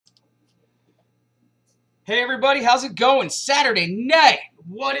Hey everybody, how's it going? Saturday night,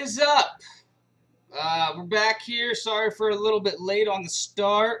 what is up? We're back here. Sorry for a little bit late on the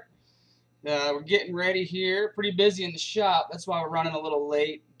start. We're getting ready here. Pretty busy in the shop. That's why we're running a little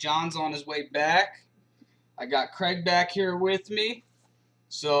late. John's on his way back. I got Craig back here with me.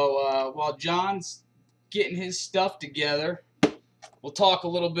 So while John's getting his stuff together, we'll talk a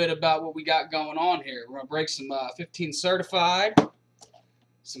little bit about what we got going on here. We're going to break some 15 certified,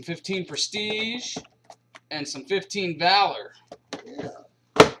 some 15 prestige, and some 15 Valor. Yeah.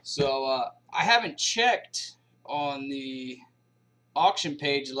 So I haven't checked on the auction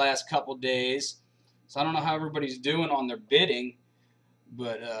page the last couple days, so I don't know how everybody's doing on their bidding,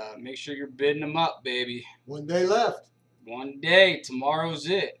 but make sure you're bidding them up, baby. 1 day left. One day, tomorrow's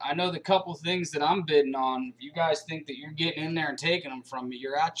it. I know the couple things that I'm bidding on. If you guys think that you're getting in there and taking them from me,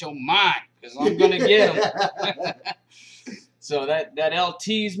 you're out your mind, because I'm going to get them. So that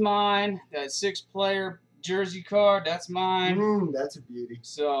LT's mine, that 6-player jersey card, that's mine. That's a beauty.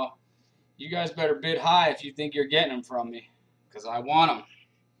 So you guys better bid high if you think you're getting them from me, because I want them.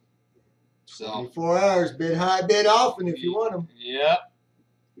 So 24 hours, bid high, bid often if you want them. Yep.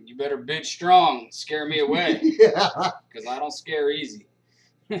 You better bid strong, scare me away, Yeah. because I don't scare easy.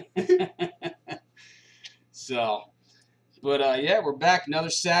 So, but yeah, we're back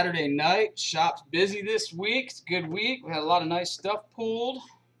another Saturday night. Shop's busy this week. It's a good week. We had a lot of nice stuff pulled.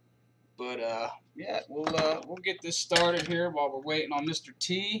 But yeah, we'll get this started here while we're waiting on Mr.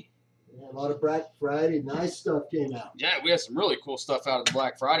 T. Yeah, a lot of Black Friday, nice stuff came out. Yeah, we had some really cool stuff out of the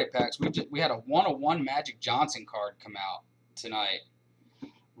Black Friday packs. We had a 101 Magic Johnson card come out tonight.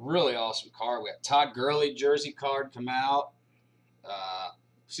 Really awesome card. We had Todd Gurley jersey card come out. We've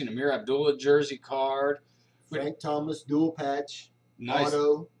seen Amir Abdullah jersey card. Frank Thomas dual patch. Nice.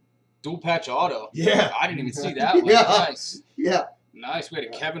 Auto. Dual patch auto. Yeah. I didn't even see that one. Yeah. Nice. Yeah. Nice. We had a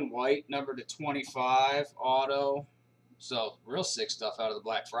Kevin White number to 25 auto. So real sick stuff out of the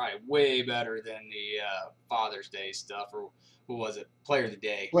Black Friday. Way better than the Father's Day stuff, or what was it? Player of the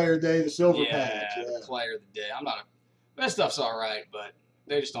Day. Player Day, the silver Yeah, patch. Yeah. the Player of the Day. That stuff's all right, but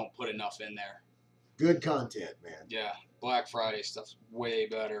they just don't put enough in there. Good content, man. Yeah, Black Friday stuff's way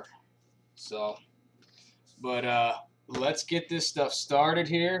better. So, but let's get this stuff started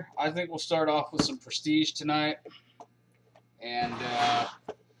here. I think we'll start off with some prestige tonight, and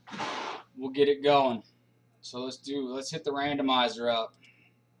we'll get it going. So let's hit the randomizer up.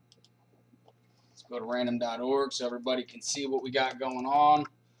 Let's go to random.org so everybody can see what we got going on.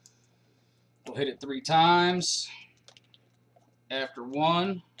 We'll hit it 3 times. After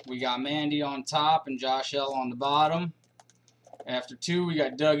 1, we got Mandy on top and Josh L on the bottom. After 2, we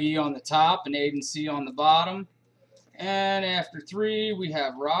got Doug E on the top and Aiden C on the bottom. And after 3, we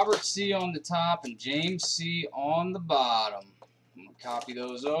have Robert C on the top and James C on the bottom. I'm going to copy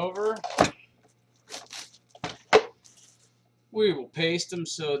those over. We will paste them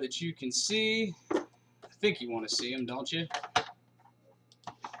so that you can see. I think you want to see them, don't you?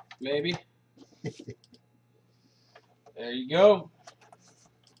 Maybe. There you go.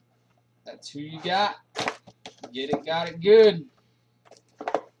 That's who you got. Get it, got it good.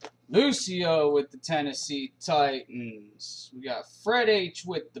 Lucio with the Tennessee Titans. We got Fred H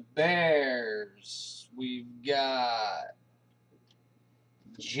with the Bears. We've got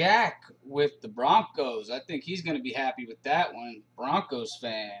Jack with the Broncos. I think he's going to be happy with that one. Broncos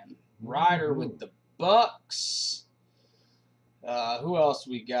fan. Ryder with the Bucks. Who else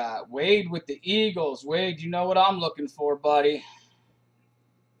we got? Wade with the Eagles. Wade, you know what I'm looking for, buddy.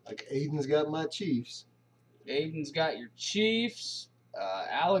 Like Aiden's got my Chiefs. Aiden's got your Chiefs.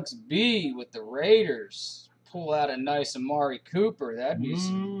 Alex B with the Raiders. Pull out a nice Amari Cooper. That'd be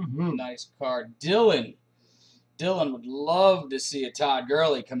some nice card. Dylan would love to see a Todd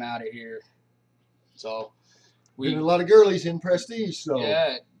Gurley come out of here. So Been a lot of girlies in prestige, so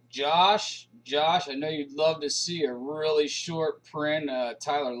yeah, Josh, I know you'd love to see a really short print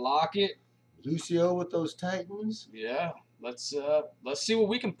Tyler Lockett. Lucio with those Titans. Yeah, let's see what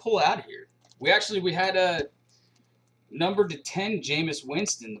we can pull out of here. We had a number to 10 Jameis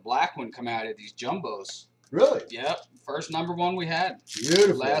Winston, the black one, come out of these jumbos. Really? Yep, first number one we had.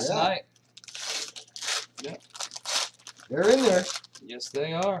 Beautiful. Last yeah. night. Yep. They're in there. Yes,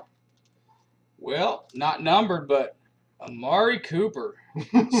 they are. Well, not numbered, but Amari Cooper.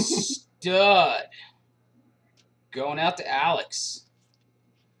 Stud. Going out to Alex.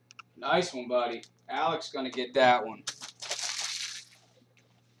 Nice one, buddy. Alex going to get that one.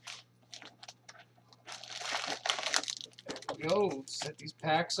 There we go. Set these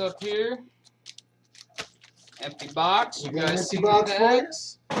packs up here. Empty box. You guys see the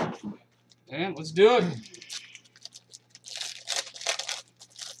packs? And let's do it.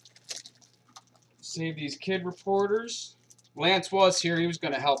 Save these kid reporters. Lance was here. He was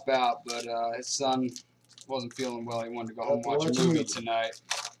going to help out, but his son wasn't feeling well. He wanted to go home and watch a movie tonight.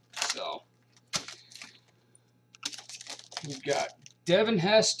 So we've got Devin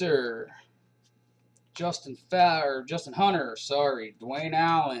Hester, Justin Hunter, Dwayne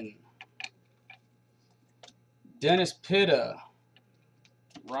Allen, Dennis Pitta,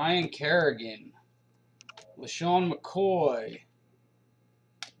 Ryan Kerrigan, LaShawn McCoy,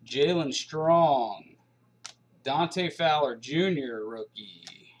 Jalen Strong, Dante Fowler Jr., rookie.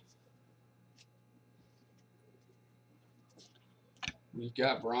 We've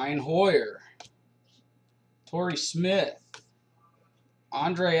got Brian Hoyer, Torrey Smith,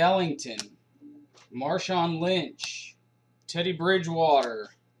 Andre Ellington, Marshawn Lynch, Teddy Bridgewater,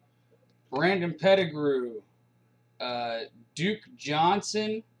 Brandon Pettigrew, Duke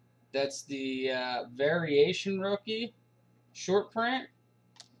Johnson, that's the variation rookie, short print,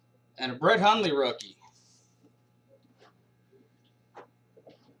 and a Brett Hundley rookie.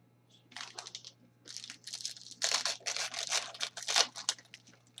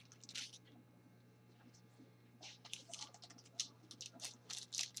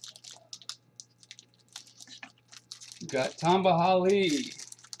 We've got Tamba Hali,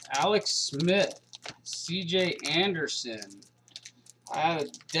 Alex Smith, C.J. Anderson.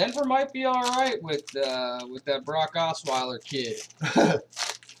 Denver might be all right with that Brock Osweiler kid.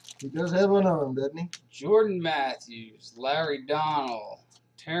 He does have one arm, doesn't he? Jordan Matthews, Larry Donnell,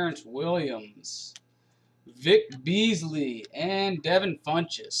 Terrence Williams, Vic Beasley, and Devin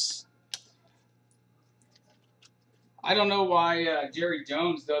Funchess. I don't know why Jerry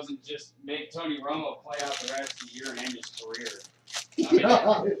Jones doesn't just make Tony Romo play out the rest of the year and end his career.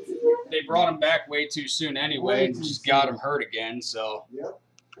 I mean, they brought him back way too soon anyway and just got him hurt again, so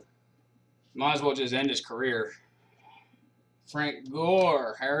might as well just end his career. Frank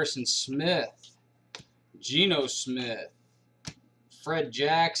Gore, Harrison Smith, Geno Smith, Fred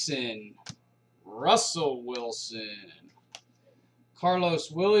Jackson, Russell Wilson,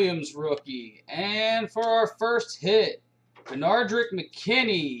 Carlos Williams rookie, and for our first hit, Benardrick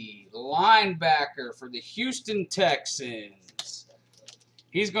McKinney, linebacker for the Houston Texans.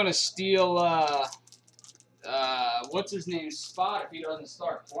 He's going to steal, what's his name's spot if he doesn't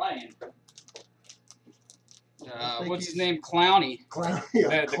start playing. What's his name? Clowney. Clown.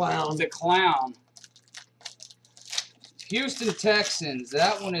 The clown. Houston Texans.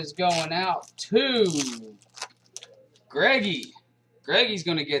 That one is going out to Greggy. Greggy's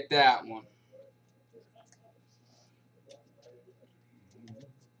going to get that one.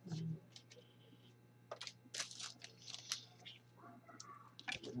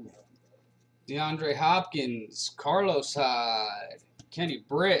 DeAndre Hopkins, Carlos Hyde, Kenny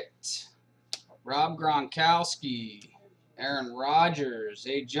Britt, Rob Gronkowski, Aaron Rodgers.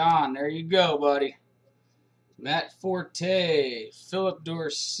 Hey, John, there you go, buddy. Matt Forte, Philip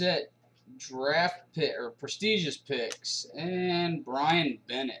Dorsett, draft pick or prestigious picks, and Brian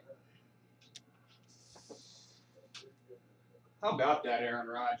Bennett. How about that, Aaron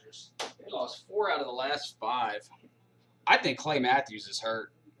Rodgers? They lost 4 out of the last 5. I think Clay Matthews is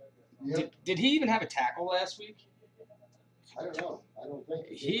hurt. Yep. Did he even have a tackle last week? I don't know. I don't think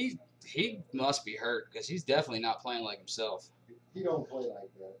He must be hurt because he's definitely not playing like himself. he don't play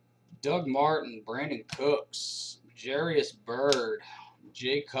like that. Doug Martin, Brandon Cooks, Jarius Byrd,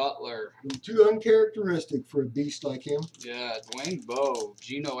 Jay Cutler. Too uncharacteristic for a beast like him. Yeah, Dwayne Bowe,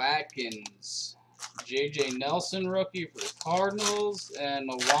 Geno Atkins, J.J. Nelson, rookie for the Cardinals, and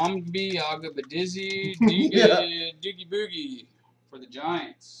Nwambi Agabadizi, Doogie Boogie for the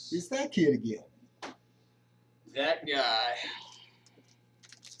Giants. It's that kid again. That guy.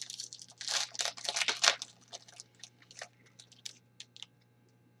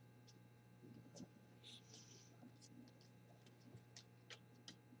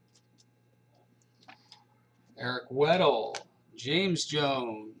 Eric Weddle, James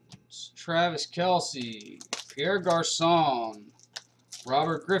Jones, Travis Kelce, Pierre Garçon,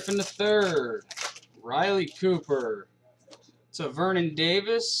 Robert Griffin III, Riley Cooper. So Vernon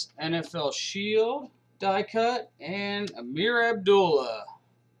Davis, NFL Shield, die cut, and Amir Abdullah.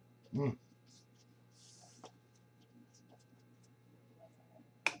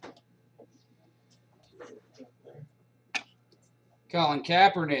 Colin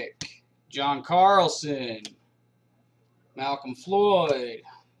Kaepernick, John Carlson, Malcolm Floyd,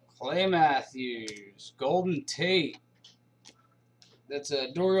 Clay Matthews, Golden Tate. That's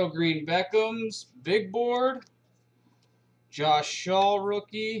a Dorial Green Beckham's big board. Josh Shaw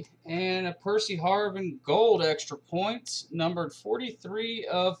rookie, and a Percy Harvin gold extra points, numbered 43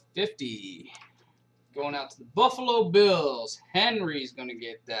 of 50. Going out to the Buffalo Bills. Henry's going to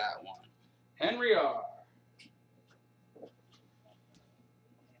get that one. Henry R.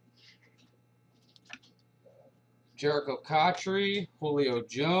 Jericho Cotchery, Julio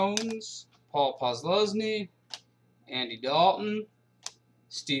Jones, Paul Posluszny, Andy Dalton,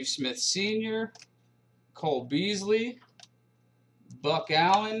 Steve Smith Sr., Cole Beasley, Buck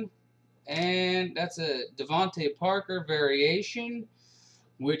Allen, and that's a Devontae Parker variation,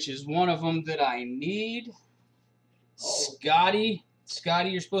 which is one of them that I need. Scotty,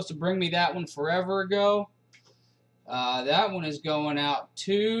 you're supposed to bring me that one forever ago. That one is going out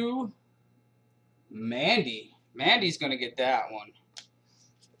to Mandy. Mandy's going to get that one.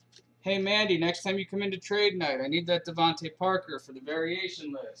 Hey, Mandy, next time you come into trade night, I need that Devontae Parker for the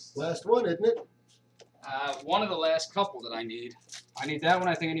variation list. Last one, isn't it? One of the last couple that I need. I need that one.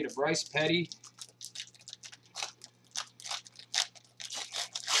 I think I need a Bryce Petty.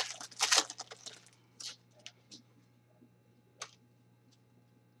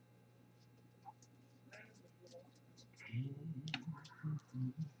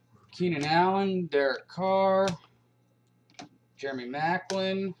 Keenan Allen, Derek Carr, Jeremy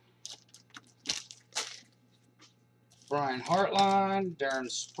Maclin, Brian Hartline, Darren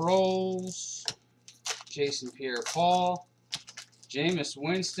Sproles, Jason Pierre-Paul, Jameis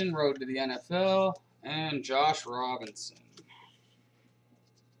Winston, road to the NFL, and Josh Robinson.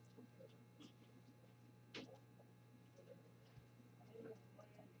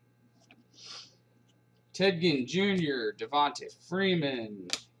 Ted Ginn Jr., Devontae Freeman,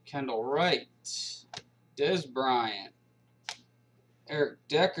 Kendall Wright, Dez Bryant, Eric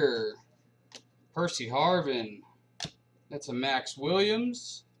Decker, Percy Harvin, that's a Max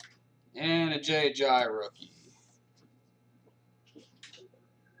Williams, and a J.J. rookie.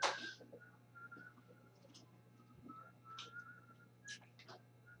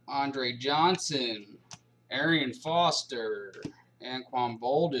 Andre Johnson, Arian Foster, Anquan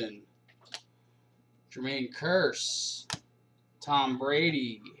Bolden, Jermaine Kearse, Tom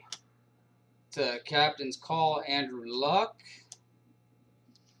Brady, to Captain's Call, Andrew Luck,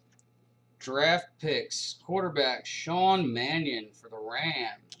 draft picks, quarterback Sean Mannion for the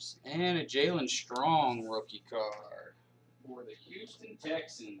Rams, and a Jalen Strong rookie card for the Houston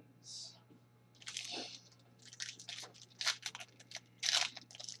Texans.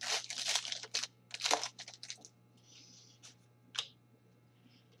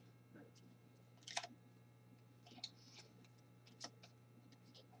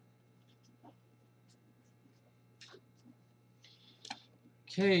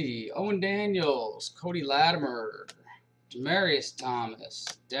 Okay, Owen Daniels, Cody Latimer, Demaryius Thomas,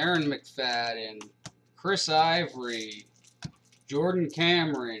 Darren McFadden, Chris Ivory, Jordan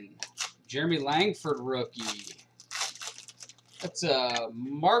Cameron, Jeremy Langford rookie. That's a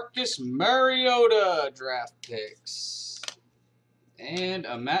Marcus Mariota draft picks. And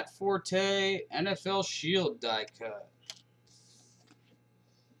a Matt Forte NFL Shield die cut.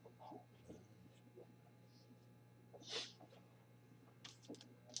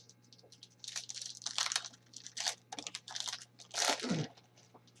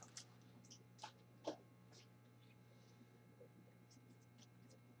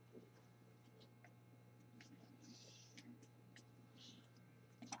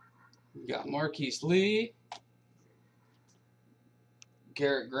 We got Marquise Lee,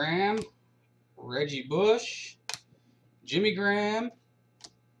 Garrett Graham, Reggie Bush, Jimmy Graham,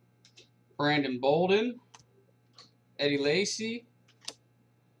 Brandon Bolden, Eddie Lacy.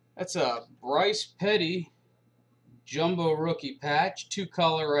 That's a Bryce Petty jumbo rookie patch,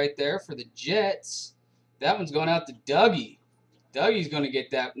 2-color right there for the Jets. That one's going out to Dougie. Dougie's going to get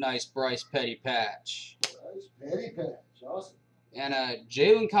that nice Bryce Petty patch. Bryce Petty patch, awesome. And a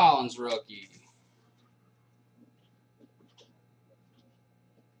Jalen Collins rookie.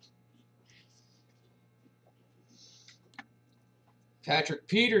 Patrick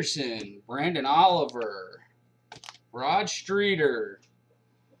Peterson, Brandon Oliver, Rod Streeter,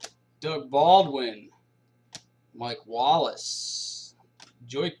 Doug Baldwin, Mike Wallace,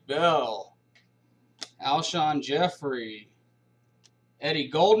 Joik Bell, Alshon Jeffrey, Eddie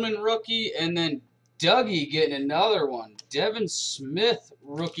Goldman rookie, and then Dougie getting another one. Devin Smith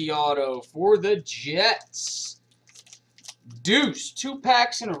rookie auto for the Jets. Deuce, 2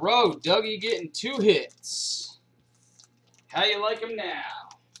 packs in a row. Dougie getting 2 hits. How you like him now?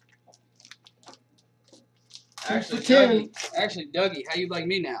 Actually, Dougie, how you like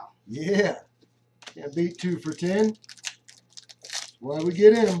me now? Yeah. Can't beat 2 for 10. That's why we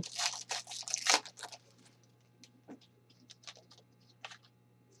get in them.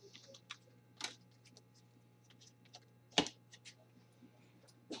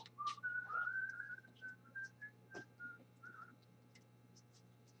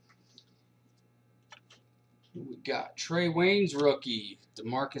 We got Trey Waynes rookie,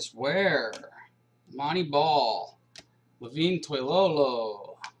 DeMarcus Ware, Monty Ball, Levine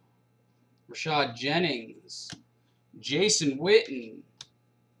Toilolo, Rashad Jennings, Jason Witten,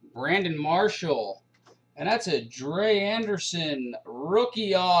 Brandon Marshall, and that's a Dre Anderson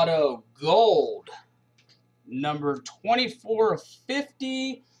rookie auto gold. Number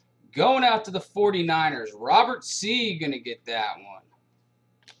 24/50, going out to the 49ers. Robert C. gonna get that one.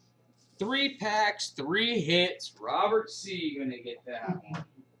 3 packs, 3 hits. Robert C. gonna get that one.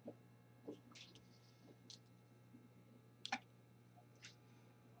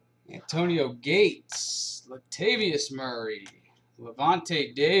 Antonio Gates, Latavius Murray,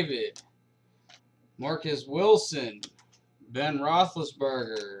 Levante David, Marcus Wilson, Ben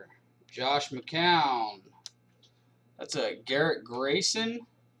Roethlisberger, Josh McCown. That's a Garrett Grayson,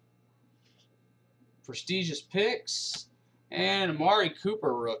 prestigious picks, and Amari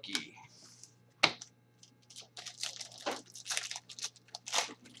Cooper rookie.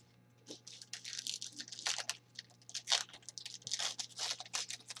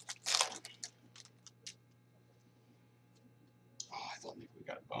 I thought maybe we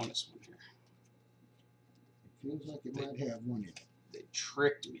got a bonus one here. Feels like it might have one in it. They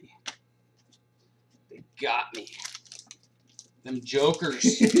tricked me. They got me. Them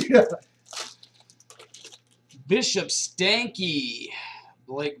jokers. Yeah. Bishop Stanky,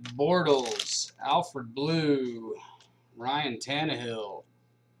 Blake Bortles, Alfred Blue, Ryan Tannehill,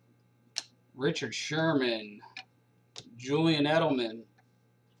 Richard Sherman, Julian Edelman.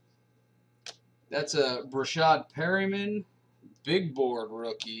 That's a Brashad Perryman, big board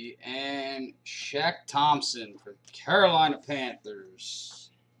rookie, and Shaq Thompson for the Carolina Panthers.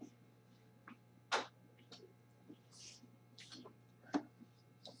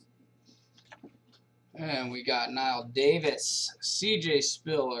 And we got Niall Davis, CJ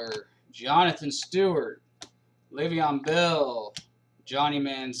Spiller, Jonathan Stewart, Le'Veon Bell, Johnny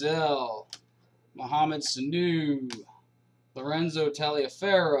Manziel, Mohamed Sanu, Lorenzo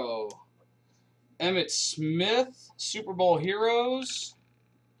Taliaferro, Emmitt Smith, Super Bowl Heroes,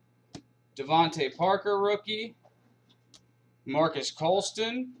 Devontae Parker rookie, Marcus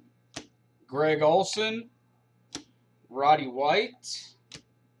Colston, Greg Olson, Roddy White,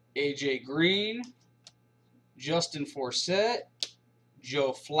 AJ Green, Justin Forsett,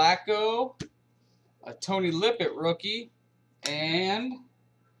 Joe Flacco, a Tony Lippett rookie, and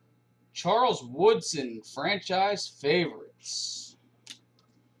Charles Woodson, franchise favorites.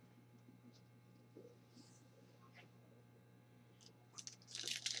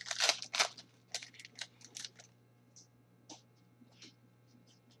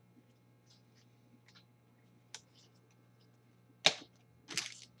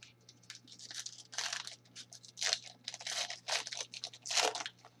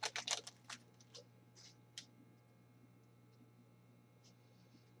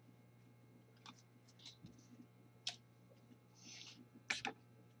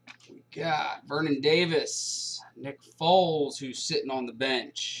 Got Vernon Davis, Nick Foles, who's sitting on the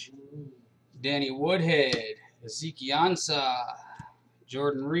bench, Danny Woodhead, Ezekiel Ansah,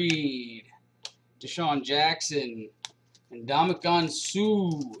 Jordan Reed, Deshaun Jackson, and Ndamukong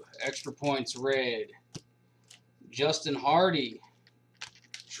Suh, extra points red, Justin Hardy,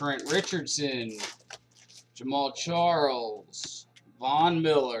 Trent Richardson, Jamal Charles, Von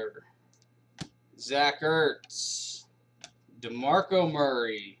Miller, Zach Ertz, DeMarco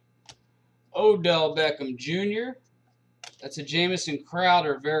Murray, Odell Beckham Jr. That's a Jamison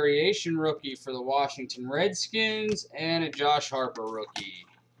Crowder variation rookie for the Washington Redskins, and a Josh Harper rookie.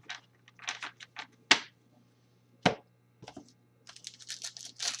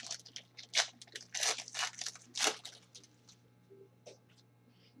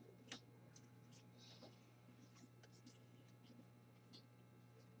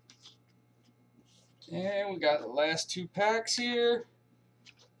 And we got the last 2 packs here.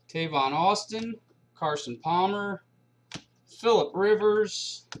 Tavon Austin, Carson Palmer, Phillip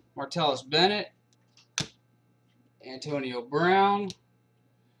Rivers, Martellus Bennett, Antonio Brown,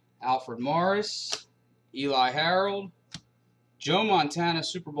 Alfred Morris, Eli Harold, Joe Montana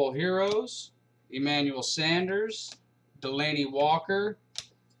Super Bowl Heroes, Emmanuel Sanders, Delaney Walker,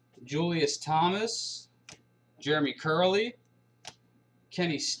 Julius Thomas, Jeremy Curley,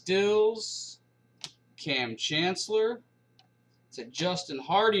 Kenny Stills, Cam Chancellor. It's a Justin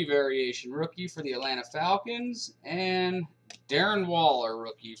Hardy variation rookie for the Atlanta Falcons, and Darren Waller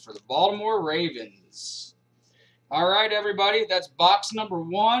rookie for the Baltimore Ravens. All right, everybody, that's box number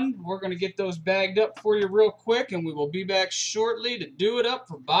 1. We're going to get those bagged up for you real quick, and we will be back shortly to do it up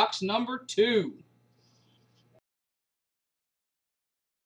for box number 2.